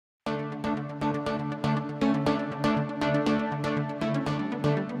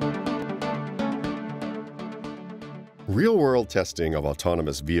Real-world testing of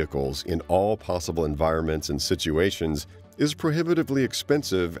autonomous vehicles in all possible environments and situations is prohibitively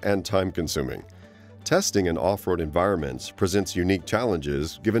expensive and time-consuming. Testing in off-road environments presents unique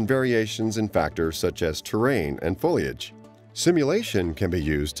challenges given variations in factors such as terrain and foliage. Simulation can be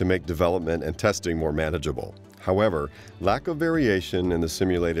used to make development and testing more manageable. However, lack of variation in the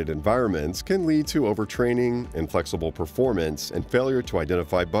simulated environments can lead to overtraining, inflexible performance, and failure to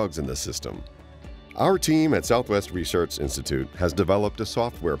identify bugs in the system. Our team at Southwest Research Institute has developed a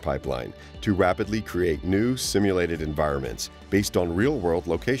software pipeline to rapidly create new simulated environments based on real-world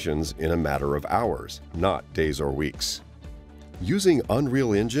locations in a matter of hours, not days or weeks. Using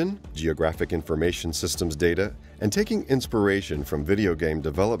Unreal Engine, Geographic Information Systems data, and taking inspiration from video game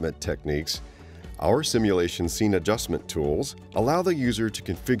development techniques, our simulation scene adjustment tools allow the user to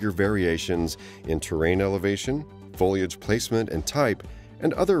configure variations in terrain elevation, foliage placement and type,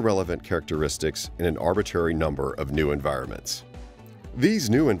 and other relevant characteristics in an arbitrary number of new environments.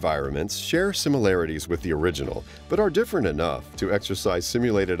 These new environments share similarities with the original, but are different enough to exercise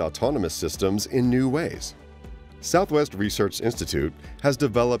simulated autonomous systems in new ways. Southwest Research Institute has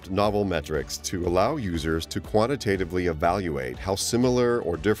developed novel metrics to allow users to quantitatively evaluate how similar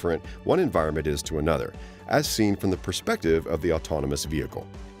or different one environment is to another, as seen from the perspective of the autonomous vehicle.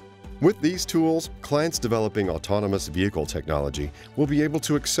 With these tools, clients developing autonomous vehicle technology will be able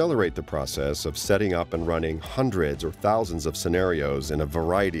to accelerate the process of setting up and running hundreds or thousands of scenarios in a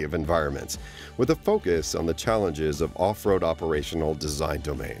variety of environments, with a focus on the challenges of off-road operational design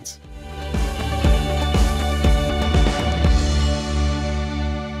domains.